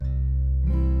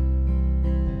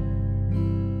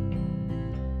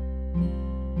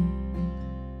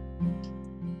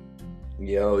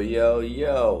Yo, yo,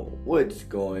 yo, what's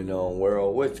going on,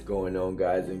 world? What's going on,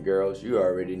 guys and girls? You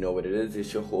already know what it is.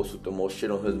 It's your host with the most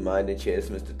shit on his mind and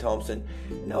chest, Mr. Thompson.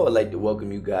 And I would like to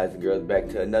welcome you guys and girls back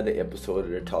to another episode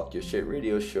of the Talk Your Shit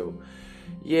radio show.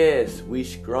 Yes, we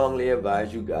strongly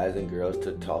advise you guys and girls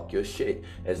to talk your shit.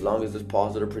 As long as it's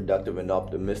positive, productive, and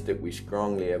optimistic, we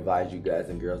strongly advise you guys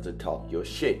and girls to talk your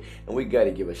shit. And we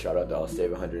gotta give a shout out to our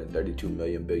 732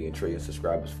 million billion trillion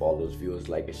subscribers, followers, viewers,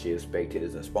 likers, shares,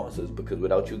 spectators, and sponsors. Because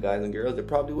without you guys and girls, it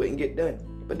probably wouldn't get done.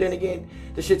 But then again,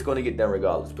 the shit's gonna get done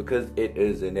regardless because it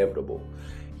is inevitable.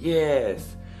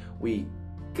 Yes, we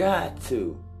got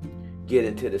to get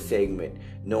into the segment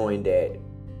knowing that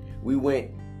we went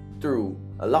through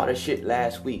a lot of shit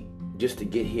last week just to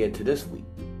get here to this week.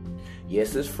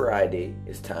 Yes, it's Friday.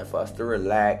 It's time for us to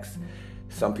relax.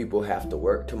 Some people have to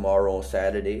work tomorrow on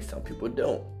Saturday. Some people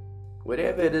don't.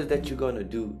 Whatever it is that you're going to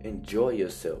do, enjoy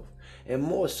yourself. And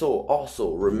more so,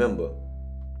 also remember,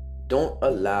 don't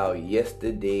allow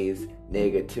yesterday's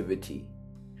negativity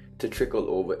to trickle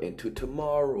over into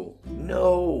tomorrow.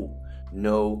 No.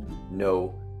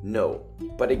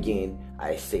 But again,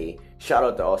 I say, shout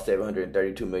out to all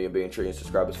 732 million billion trillion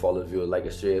subscribers, followers, viewers,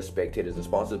 likers, shares, spectators, and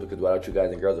sponsors, because without you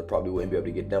guys and girls, I probably wouldn't be able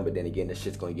to get done. But then again, this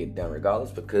shit's going to get done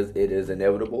regardless because it is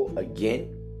inevitable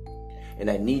again. And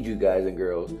I need you guys and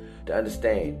girls to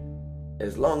understand,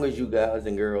 as long as you guys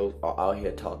and girls are out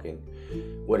here talking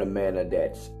with a manner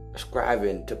that's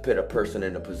striving to put a person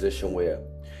in a position where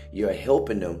you're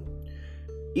helping them,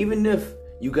 even if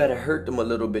you got to hurt them a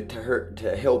little bit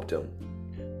to help them,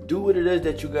 do what it is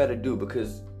that you got to do,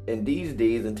 because in these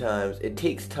days and times, it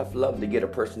takes tough love to get a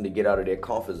person to get out of their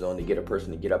comfort zone, to get a person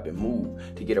to get up and move,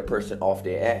 to get a person off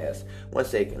their ass. 1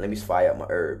 second, let me fire up my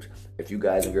herbs. If you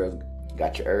guys and girls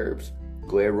got your herbs,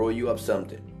 go ahead and roll you up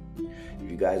something.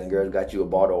 If you guys and girls got you a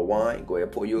bottle of wine, go ahead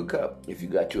and pour you a cup. If you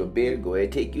got you a beer, go ahead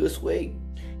and take you a swig.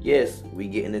 Yes, we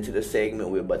getting into the segment.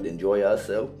 We're about to enjoy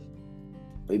ourselves.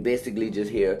 We basically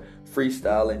just here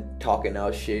freestyling, talking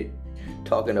our shit,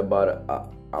 talking about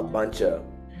a bunch of,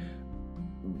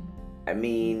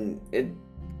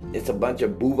 it's a bunch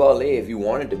of bouvalet if you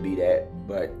wanted to be that,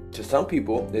 but to some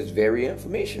people, it's very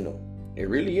informational. It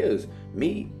really is.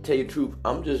 Me, tell you the truth,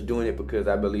 I'm just doing it because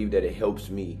I believe that it helps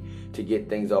me to get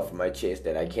things off of my chest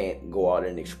that I can't go out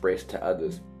and express to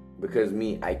others. Because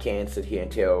I can't sit here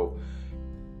and tell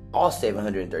all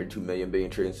 732 million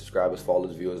billion trillion subscribers,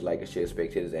 followers, viewers, likers, shares,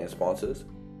 spectators, and sponsors,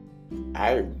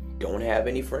 I don't have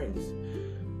any friends.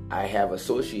 I have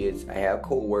associates, I have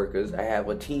co-workers, I have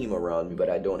a team around me, but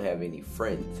I don't have any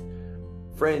friends.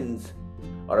 Friends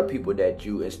are the people that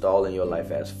you install in your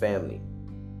life as family.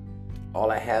 All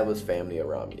I have is family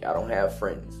around me. I don't have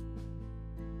friends.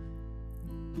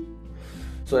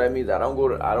 So that means I don't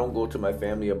go to my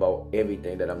family about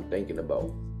everything that I'm thinking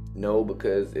about. No,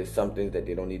 because it's something that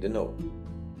they don't need to know.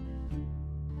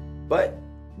 But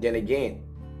then again,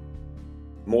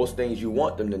 most things you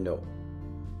want them to know.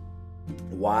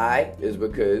 Why? Is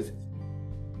because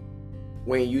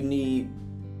when you need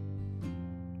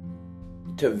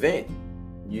to vent,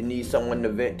 you need someone to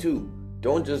vent to.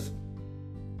 Don't just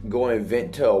go and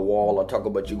vent to a wall or talk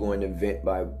about you going to vent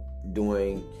by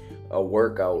doing a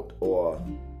workout or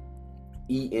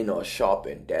eating or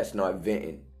shopping. That's not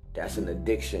venting. That's an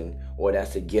addiction, or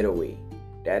that's a getaway.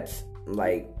 That's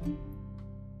like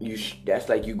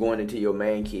you going into your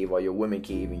man cave or your woman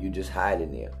cave and you just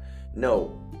hiding there.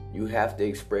 No, you have to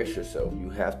express yourself. You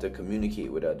have to communicate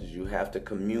with others. You have to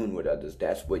commune with others.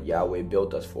 That's what Yahweh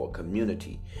built us for,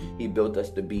 community. He built us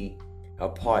to be a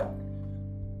part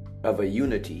of a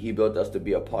unity. He built us to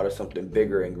be a part of something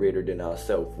bigger and greater than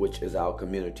ourselves, which is our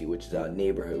community, which is our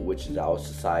neighborhood, which is our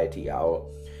society, our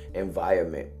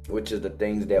environment, which is the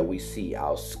things that we see,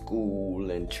 our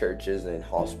school and churches and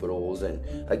hospitals, and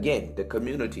again, the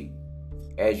community.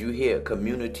 As you hear,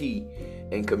 community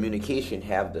and communication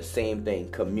have the same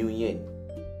thing, communion.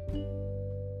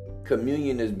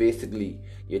 Communion is basically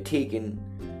you're taking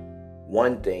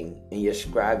one thing and you're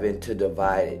striving to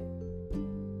divide it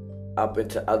up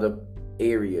into other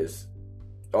areas,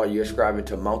 or you're striving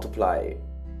to multiply it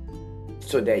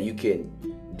so that you can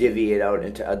divvy it out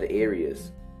into other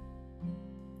areas,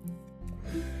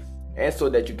 and so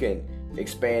that you can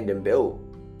expand and build.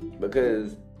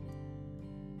 Because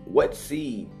what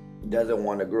seed doesn't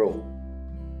want to grow?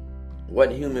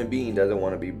 What human being doesn't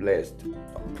want to be blessed,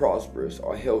 or prosperous,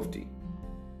 or healthy,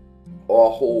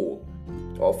 or whole,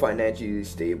 or financially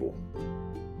stable,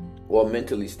 or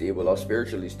mentally stable, or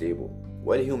spiritually stable?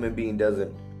 What human being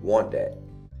doesn't want that?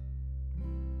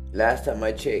 Last time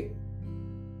I checked,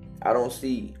 I don't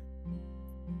see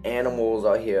animals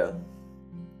out here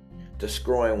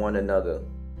destroying one another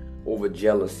over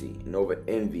jealousy and over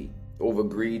envy, over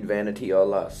greed, vanity, or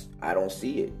lust. I don't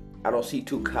see it. I don't see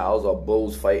two cows or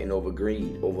bulls fighting over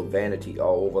greed, over vanity, or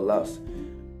over lust.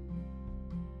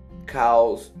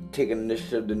 Cows take an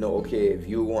initiative to know, okay, if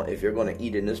you're going to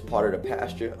eat in this part of the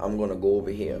pasture, I'm going to go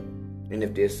over here. And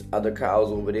if there's other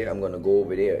cows over there, I'm going to go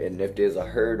over there. And if there's a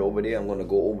herd over there, I'm going to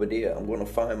go over there. I'm going to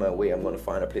find my way. I'm going to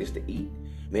find a place to eat.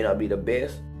 May not be the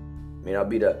best, may not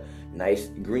be the nice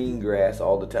green grass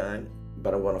all the time,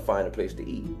 but I'm going to find a place to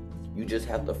eat. You just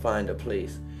have to find a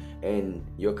place in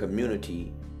your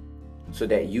community so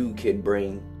that you can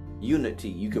bring unity.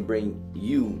 You can bring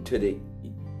you to the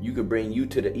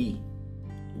E.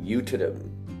 You to the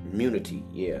community.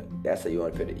 Yeah, that's how you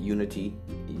want to put it. Unity.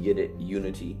 You get it?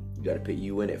 Unity. You got to put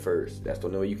you in it first. That's the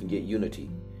only way you can get unity.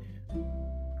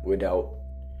 You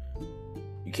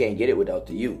can't get it without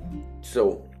the you.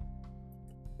 So,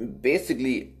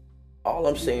 basically, all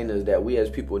I'm saying is that we as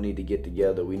people need to get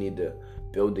together. We need to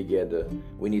build together.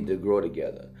 We need to grow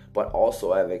together. But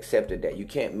also, I've accepted that you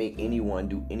can't make anyone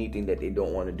do anything that they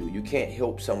don't want to do. You can't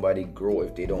help somebody grow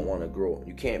if they don't want to grow.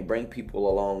 You can't bring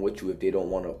people along with you if they don't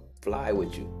want to fly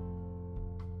with you.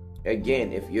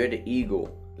 Again, if you're the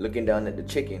eagle looking down at the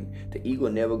chicken, the eagle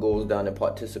never goes down and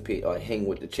participate or hang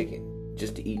with the chicken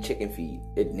just to eat chicken feed.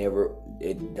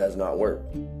 It does not work.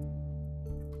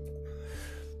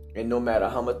 And no matter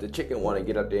how much the chicken want to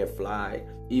get up there and fly,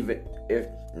 even if,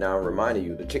 now I'm reminding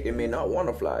you, the chicken may not want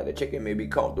to fly. The chicken may be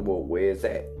comfortable where it's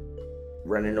at,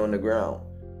 running on the ground,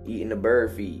 eating the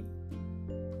bird feed.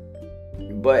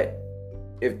 But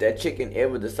if that chicken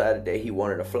ever decided that he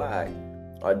wanted to fly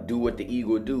or do what the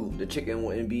eagle do, the chicken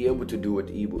wouldn't be able to do what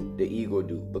the eagle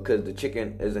do, because the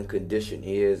chicken isn't conditioned.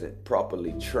 He isn't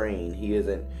properly trained. He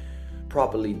isn't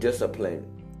properly disciplined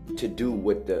to do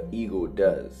what the eagle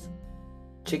does.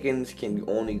 Chickens can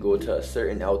only go to a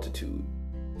certain altitude,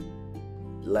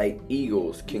 like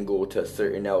eagles can go to a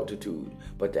certain altitude,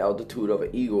 but the altitude of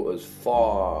an eagle is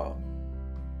far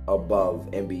above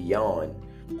and beyond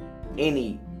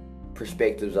any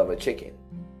perspectives of a chicken.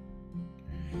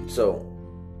 So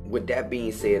with that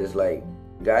being said, it's like,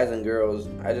 guys and girls,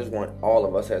 I just want all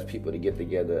of us as people to get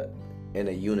together in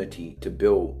a unity to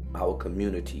build our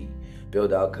community,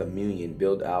 build our communion,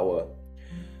 build our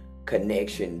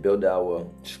connection, build our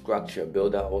structure,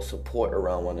 build our support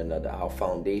around one another, our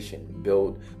foundation,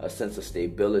 build a sense of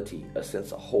stability, a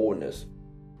sense of wholeness,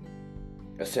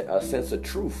 a sense of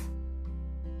truth.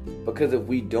 Because if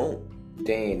we don't,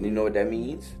 then you know what that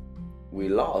means? We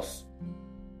lost.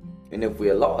 And if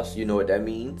we're lost, you know what that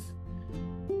means?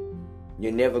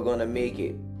 You're never going to make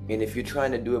it. And if you're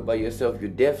trying to do it by yourself, you're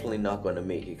definitely not going to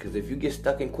make it. Because if you get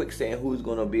stuck in quicksand, who's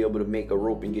going to be able to make a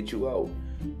rope and get you out?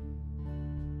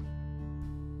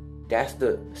 That's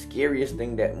the scariest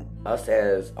thing that us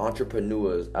as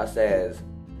entrepreneurs, us as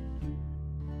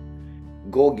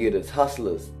go-getters,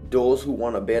 hustlers, those who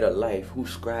want a better life,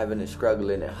 who's striving and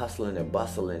struggling and hustling and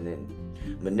bustling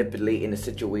and manipulating the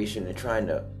situation and trying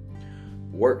to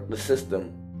work the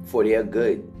system for their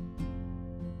good,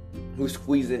 who's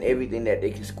squeezing everything that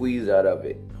they can squeeze out of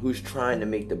it, who's trying to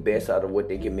make the best out of what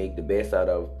they can make the best out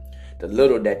of the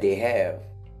little that they have,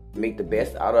 make the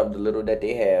best out of the little that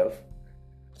they have,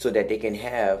 so that they can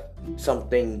have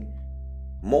something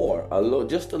more,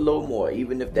 just a little more,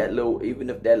 even if that little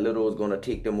is going to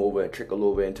take them over and trickle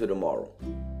over into tomorrow.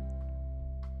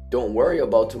 Don't worry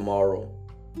about tomorrow,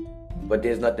 but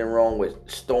there's nothing wrong with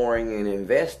storing and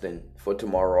investing for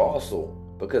tomorrow also,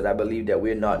 because I believe that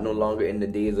we're no longer in the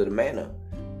days of the manna.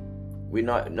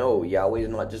 Yahweh is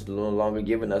not just no longer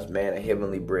giving us manna,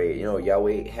 heavenly bread.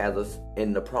 Yahweh has us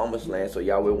in the promised land, so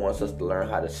Yahweh wants us to learn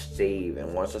how to save,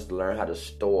 and wants us to learn how to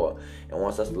store, and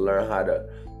wants us to learn how to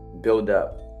build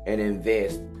up and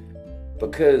invest,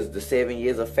 because the 7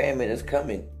 years of famine is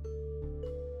coming.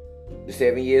 The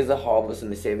 7 years of harvest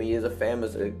and the 7 years of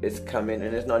famine is coming,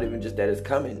 and it's not even just that it's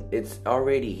coming, it's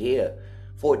already here.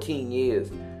 14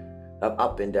 years of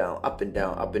up and down, up and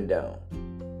down, up and down.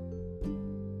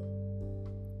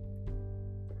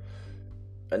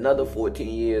 Another 14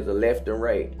 years of left and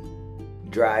right.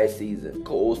 Dry season,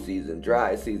 cold season,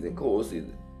 dry season, cold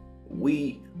season.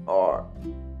 We are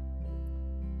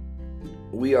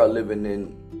living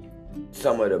in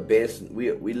some of the best.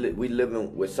 We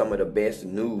living with some of the best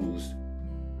news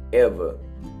ever.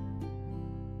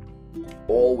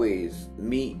 Always.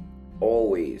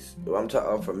 I'm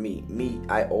talking for me.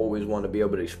 I always want to be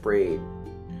able to spread,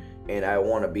 and I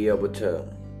want to be able to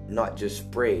not just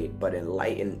spread, but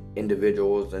enlighten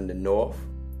individuals in the north,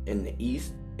 in the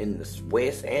east, in the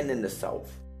west, and in the south.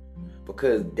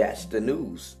 Because that's the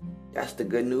news. That's the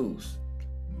good news.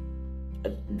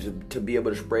 to be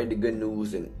able to spread the good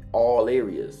news in all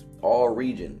areas, all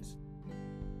regions.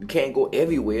 You can't go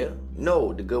everywhere.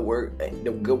 No, the good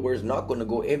word's not going to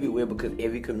go everywhere because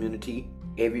every community,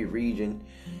 every region,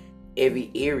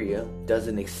 every area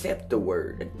doesn't accept the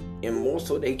word, and more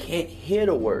so they can't hear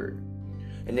the word.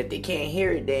 And if they can't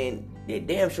hear it, then they're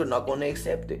damn sure not going to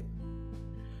accept it.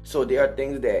 So there are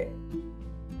things that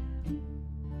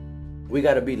we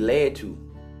got to be led to.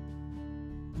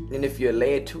 And if you're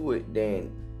led to it,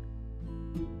 then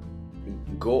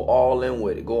go all in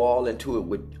with it. Go all into it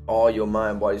with all your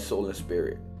mind, body, soul, and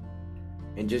spirit.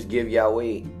 And just give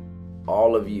Yahweh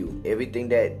all of you. Everything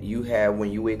that you have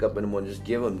when you wake up in the morning, just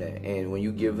give him that. And when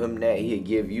you give him that, he'll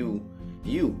give you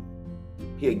you.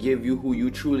 He'll give you who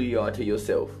you truly are to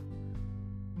yourself.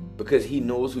 Because he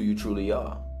knows who you truly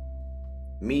are.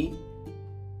 Me,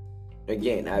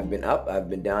 again, I've been up, I've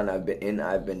been down, I've been in,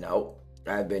 I've been out.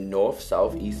 I've been north,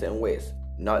 south, east, and west.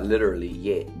 Not literally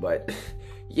yet, but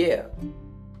yeah.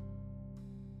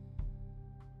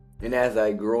 And as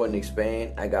I grow and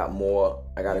expand, I got more.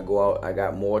 I got to go out. I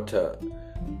got more to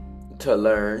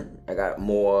learn. I got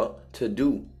more to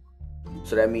do.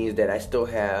 So that means that I still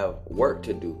have work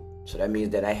to do. So that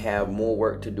means that I have more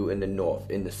work to do in the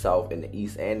north, in the south, in the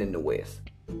east, and in the west.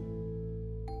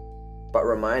 But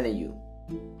reminding you,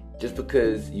 just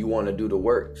because you want to do the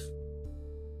works,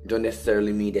 don't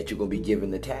necessarily mean that you're going to be given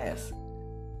the task.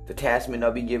 The task may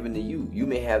not be given to you. You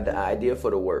may have the idea for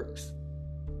the works.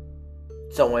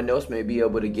 Someone else may be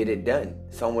able to get it done.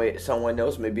 Someone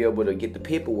else may be able to get the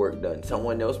paperwork done.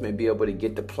 Someone else may be able to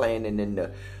get the planning and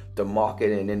the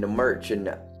marketing and the merch and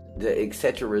the et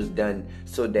cetera done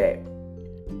so that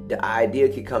the idea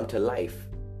can come to life.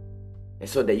 And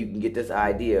so that you can get this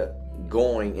idea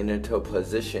going and into a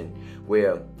position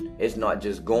where it's not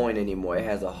just going anymore. It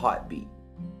has a heartbeat.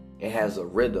 It has a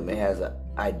rhythm. It has an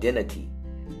identity.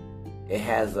 It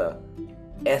has a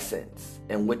essence.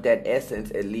 And with that essence,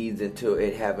 it leads into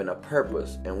it having a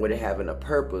purpose. And with it having a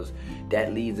purpose,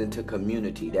 that leads into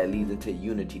community. That leads into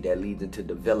unity. That leads into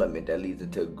development. That leads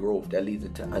into growth. That leads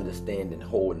into understanding,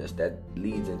 wholeness. That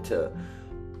leads into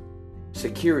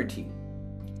security.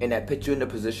 And that puts you in a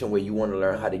position where you want to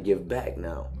learn how to give back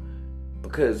now.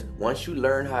 Because once you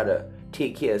learn how to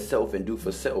take care of self and do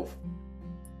for self,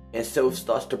 and self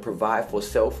starts to provide for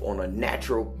self on a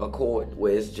natural accord,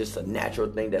 where it's just a natural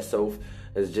thing that self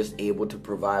is just able to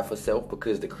provide for self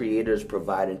because the Creator is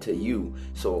providing to you.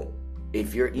 So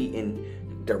if you're eating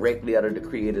directly out of the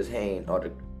Creator's hand,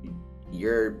 or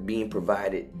you're being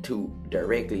provided to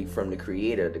directly from the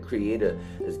Creator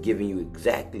is giving you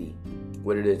exactly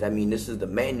what it is. I mean, this is the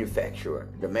manufacturer.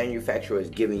 The manufacturer is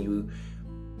giving you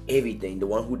everything. The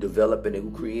one who developed it and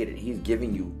who created it, he's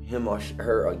giving you, him or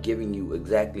her are giving you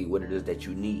exactly what it is that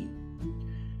you need.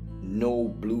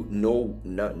 No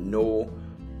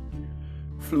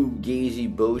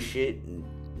fugazi bullshit.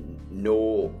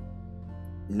 No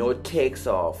text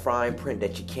or fine print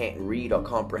that you can't read or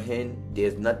comprehend.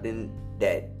 There's nothing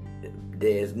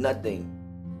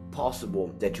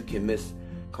possible that you can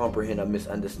miscomprehend or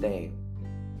misunderstand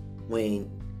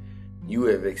when you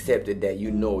have accepted that you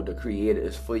know the Creator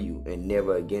is for you and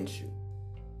never against you.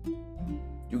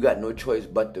 You got no choice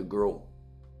but to grow.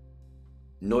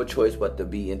 No choice but to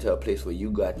be into a place where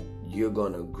you're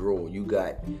gonna grow. You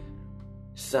got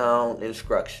sound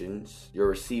instructions. You're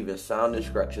receiving sound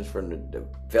instructions from the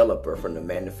developer, from the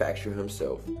manufacturer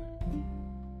himself.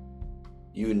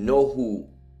 You know who,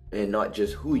 and not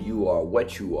just who you are,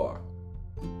 what you are.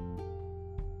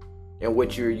 And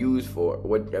what you're used for,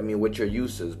 what your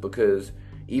use is. Because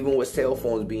even with cell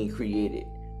phones being created,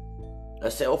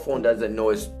 a cell phone doesn't know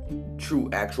its true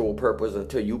actual purpose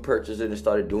until you purchase it and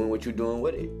started doing what you're doing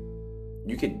with it.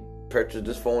 You could purchase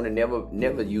this phone and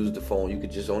never use the phone. You could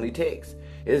just only text.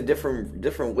 There's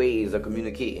different ways of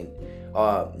communicating,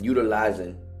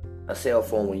 utilizing a cell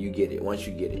phone when you get it. Once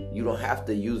you get it, you don't have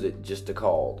to use it just to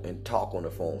call and talk on the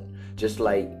phone. Just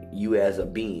like you as a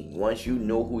being, once you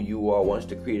know who you are, once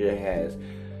the Creator has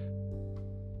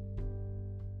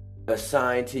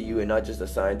assigned to you, and not just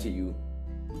assigned to you,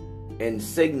 and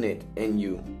signet in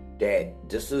you that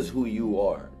this is who you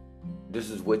are,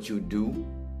 this is what you do,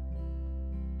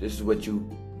 this is what you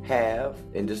have,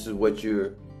 and this is what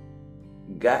you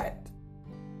got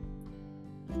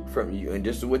from you, and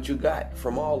this is what you got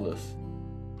from all this.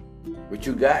 What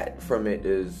you got from it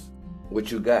is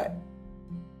what you got.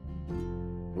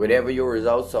 Whatever your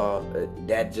results are,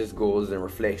 that just goes and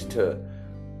reflects to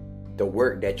the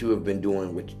work that you have been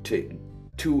doing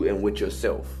to and with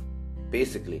yourself.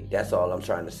 Basically, that's all I'm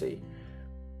trying to say.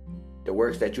 The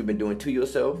works that you've been doing to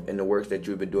yourself and the works that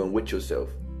you've been doing with yourself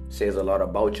says a lot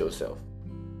about yourself.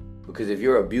 Because if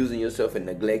you're abusing yourself and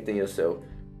neglecting yourself,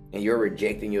 and you're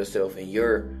rejecting yourself, and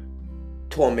you're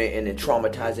tormenting and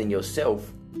traumatizing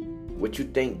yourself, what you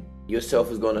think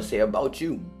yourself is going to say about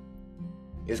you,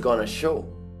 it's going to show.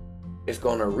 It's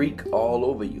going to reek all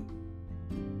over you.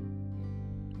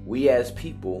 We as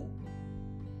people,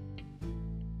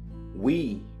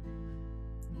 we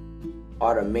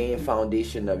are the main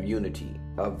foundation of unity,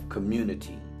 of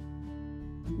community.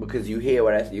 Because you heard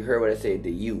what I said,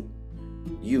 the you.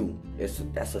 You,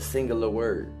 that's a singular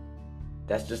word.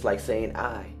 That's just like saying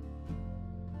I.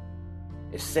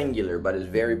 It's singular, but it's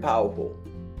very powerful.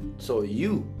 So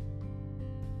you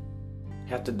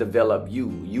have to develop you.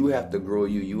 You have to grow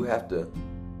you. You have to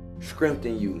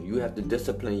strengthen you. You have to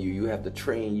discipline you. You have to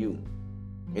train you.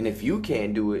 And if you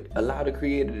can't do it, allow the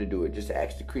Creator to do it. Just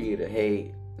ask the Creator,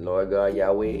 hey, Lord God,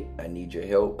 Yahweh, I need your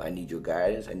help. I need your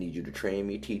guidance. I need you to train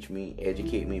me, teach me,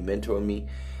 educate me, mentor me.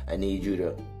 I need you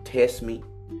to test me.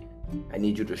 I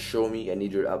need you to show me. I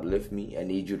need you to uplift me. I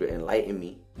need you to enlighten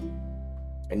me.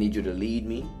 I need you to lead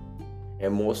me.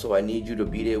 And more so, I need you to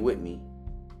be there with me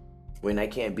when I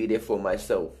can't be there for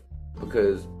myself.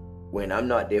 Because when I'm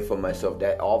not there for myself,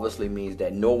 that obviously means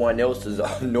that no one else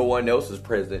is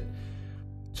present.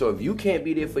 So if you can't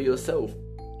be there for yourself,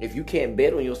 if you can't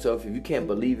bet on yourself, if you can't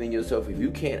believe in yourself, if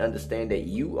you can't understand that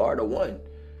you are the one,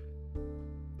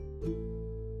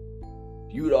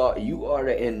 you are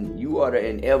the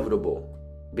inevitable,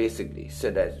 basically.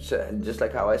 So just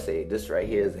like how I say, this right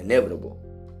here is inevitable.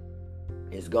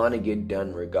 It's gonna get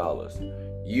done regardless.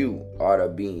 You are the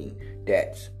being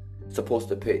that's supposed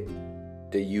to put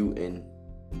the you in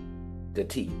the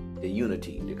T, the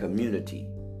unity, the community,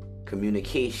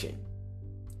 communication.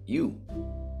 You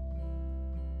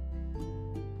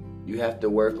have to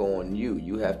work on you.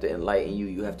 You have to enlighten you.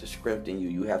 You have to strengthen you.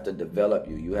 You have to develop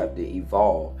you. You have to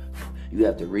evolve. You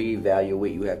have to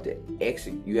reevaluate. You have to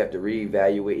execute. You have to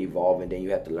reevaluate, evolve, and then you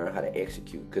have to learn how to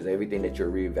execute. Because everything that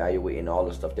you're reevaluating, all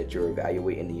the stuff that you're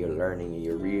evaluating and you're learning and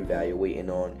you're reevaluating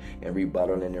on and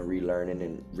rebuttaling and relearning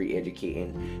and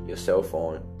re-educating yourself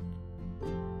on,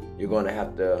 you're going to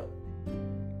have to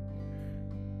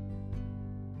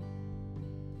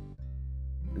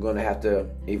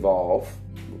evolve.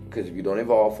 Because if you don't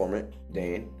evolve from it,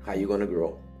 then how you going to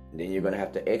grow? Then you're going to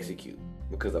have to execute.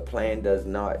 Because a plan does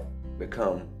not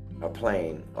become a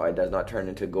plan, or it does not turn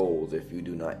into goals if you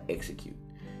do not execute.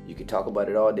 You can talk about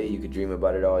it all day, you can dream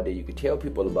about it all day, you can tell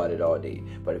people about it all day,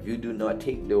 but if you do not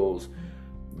take those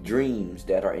dreams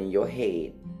that are in your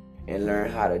head and learn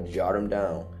how to jot them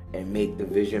down and make the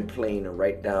vision plain and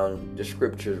write down the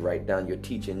scriptures, write down your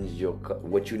teachings,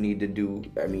 what you need to do,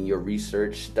 your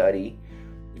research, study.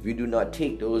 If you do not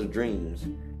take those dreams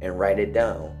and write it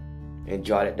down and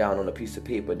jot it down on a piece of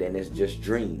paper, then it's just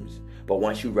dreams. But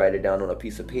once you write it down on a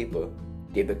piece of paper,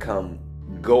 they become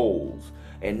goals.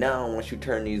 And now once you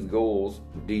turn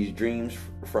these dreams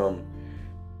from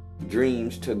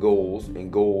dreams to goals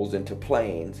and goals into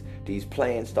plans, these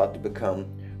plans start to become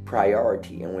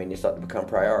priority. And when they start to become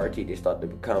priority, they start to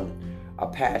become a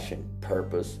passion,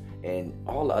 purpose, and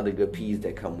all the other good P's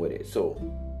that come with it. So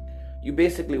you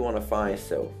basically want to find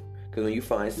self. Because when you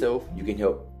find self, you can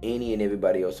help any and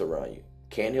everybody else around you.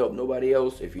 Can't help nobody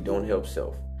else if you don't help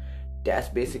self. That's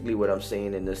basically what I'm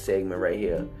saying in this segment right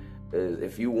here. Is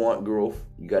if you want growth,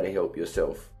 you got to help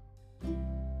yourself.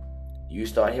 You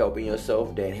start helping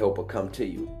yourself, then help will come to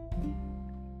you.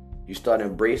 You start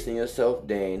embracing yourself,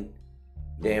 then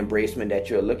the embracement that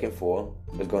you're looking for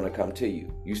is going to come to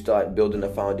you. You start building a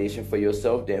foundation for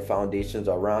yourself, then foundations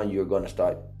around you are going to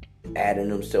start adding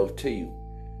themselves to you.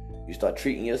 You start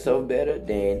treating yourself better,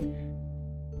 then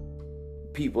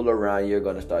people around you are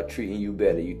going to start treating you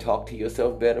better. You talk to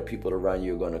yourself better, people around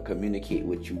you are going to communicate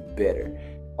with you better.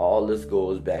 All this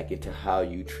goes back into how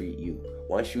you treat you.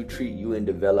 Once you treat you and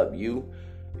develop you,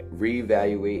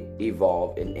 reevaluate,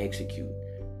 evolve, and execute.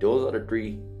 Those are the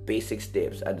 3 basic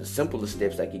steps, the simplest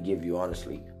steps I could give you,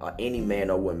 honestly, any man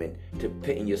or woman, to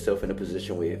putting yourself in a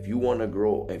position where if you want to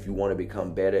grow, if you want to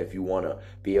become better, if you want to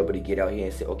be able to get out here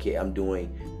and say, okay, I'm doing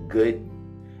good,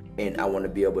 and I want to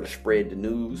be able to spread the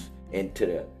news, and to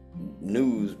the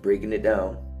news, breaking it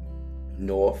down,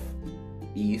 north,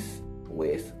 east,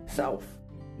 west, south,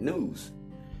 news.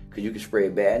 Because you can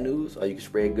spread bad news or you can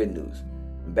spread good news.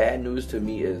 Bad news to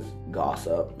me is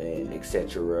gossip and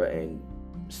etc. and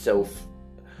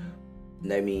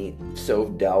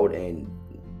self-doubt and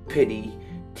pity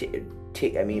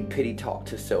talk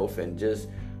to self and just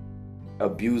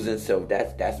abusing self.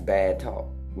 That's bad talk.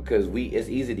 Because it's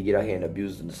easy to get out here and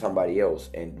abuse somebody else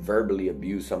and verbally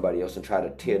abuse somebody else and try to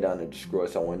tear down and destroy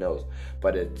someone else.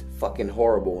 But it's fucking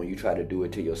horrible when you try to do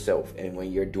it to yourself, and when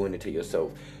you're doing it to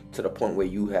yourself to the point where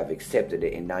you have accepted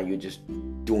it and now you're just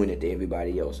doing it to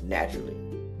everybody else naturally.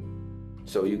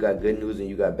 So you got good news and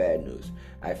you got bad news.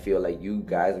 I feel like you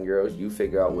guys and girls, you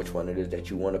figure out which one it is that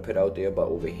you want to put out there. But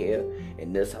over here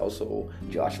in this household,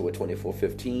 Joshua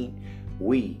 24:15,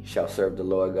 we shall serve the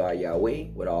Lord God Yahweh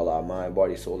with all our mind,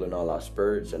 body, soul, and all our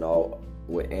spirits, and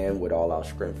with all our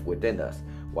strength within us.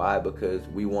 Why? Because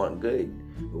we want good.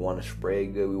 We want to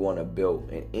spread good. We want to build.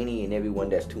 And any and everyone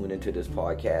that's tuned into this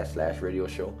podcast/radio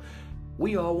show,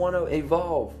 we all want to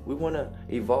evolve. We want to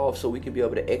evolve so we can be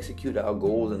able to execute our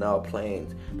goals and our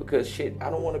plans. Because shit,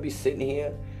 I don't want to be sitting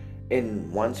here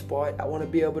in one spot. I want to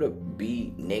be able to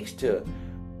be next to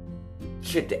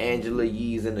shit, the Angela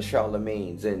Yees and the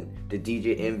Charlemagnes and the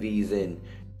DJ Envies and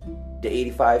the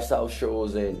 85 South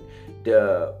shows and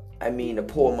the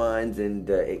Poor Minds and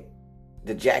the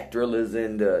Jack Drillers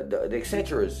and the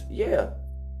Eccentrics. Yeah.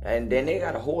 And then they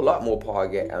got a whole lot more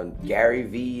podcasts. Gary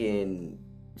V and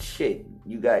shit.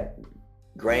 You got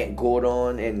Grant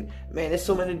Gordon and man, there's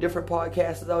so many different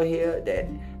podcasters out here that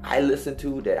I listen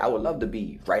to that I would love to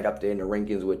be right up there in the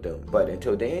rankings with them. But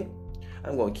until then,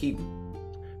 I'm going to keep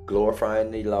glorifying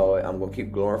the Lord. I'm going to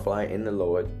keep glorifying in the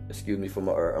Lord. Excuse me for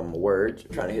my words.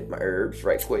 I'm trying to hit my herbs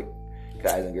right quick.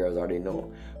 Guys and girls already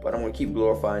know. But I'm going to keep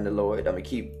glorifying the Lord. I'm going to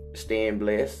keep staying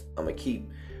blessed. I'm going to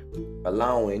keep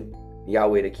allowing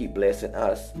Yahweh to keep blessing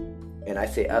us. And I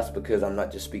say us because I'm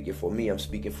not just speaking for me. I'm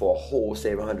speaking for a whole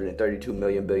 732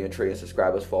 million billion trillion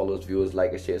subscribers, followers, viewers,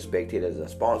 likers, shares, spectators, and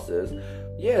sponsors.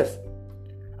 Yes,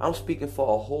 I'm speaking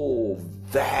for a whole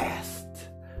vast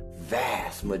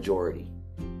majority.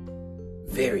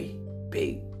 Very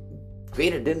big.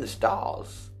 Greater than the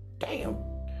stars. Damn.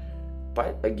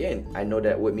 But again, I know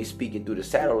that with me speaking through the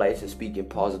satellites and speaking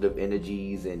positive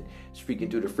energies and speaking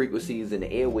through the frequencies and the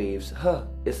airwaves,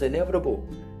 it's inevitable.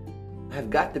 I've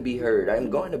got to be heard. I'm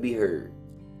going to be heard.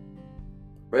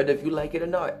 Whether if you like it or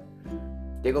not.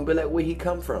 They're going to be like, where he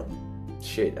come from?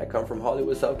 Shit, I come from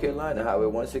Hollywood, South Carolina, Highway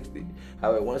 160,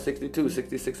 Highway 162,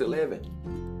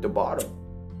 6611. The bottom.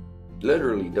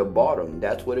 Literally, the bottom.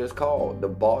 That's what it's called. The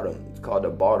bottom. It's called the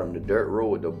bottom. The dirt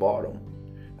road, the bottom.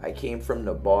 I came from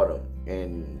the bottom.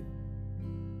 And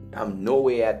I'm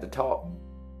nowhere at the top.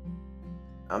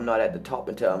 I'm not at the top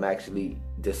until I'm actually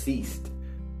deceased.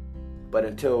 But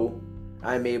until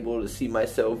I'm able to see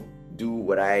myself do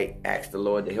what I asked the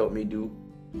Lord to help me do.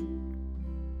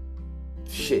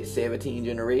 Shit, 17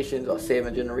 generations or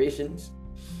 7 generations.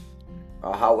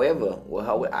 Or however,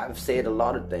 I've said a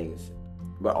lot of things.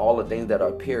 But all the things that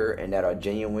are pure and that are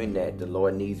genuine, that the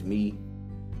Lord needs me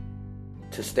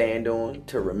to stand on,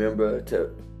 to remember,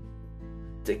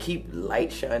 to keep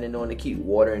light shining on, to keep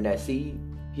watering that seed,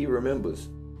 he remembers.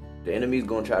 The enemy's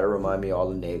going to try to remind me all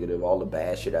the negative, all the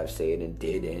bad shit I've said and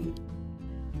did.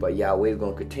 But Yahweh's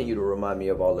going to continue to remind me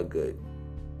of all the good.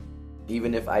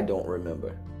 Even if I don't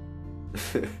remember.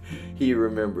 He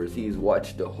remembers. He's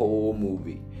watched the whole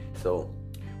movie. So,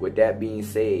 with that being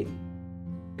said,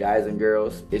 guys and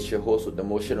girls, it's your host with the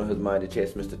most shit on his mind, the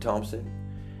chest, Mr. Thompson.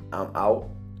 I'm out.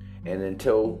 And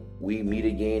until we meet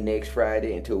again next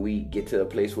Friday, until we get to a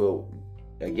place where,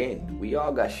 again, we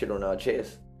all got shit on our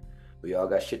chest. We all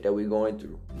got shit that we're going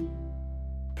through.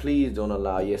 Please don't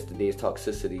allow yesterday's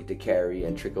toxicity to carry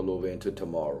and trickle over into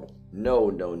tomorrow. No.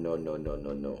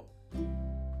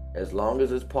 As long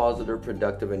as it's positive,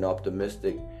 productive, and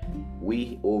optimistic,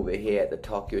 we over here at the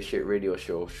Talk Your Shit radio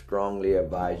show strongly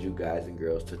advise you guys and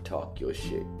girls to talk your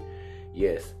shit.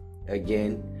 Yes,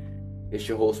 again, it's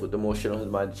your host with the most shit on his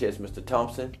mind, the chest, Mr.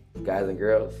 Thompson. Guys and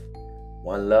girls,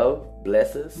 one love,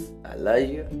 bless us, I love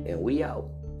you, and we out.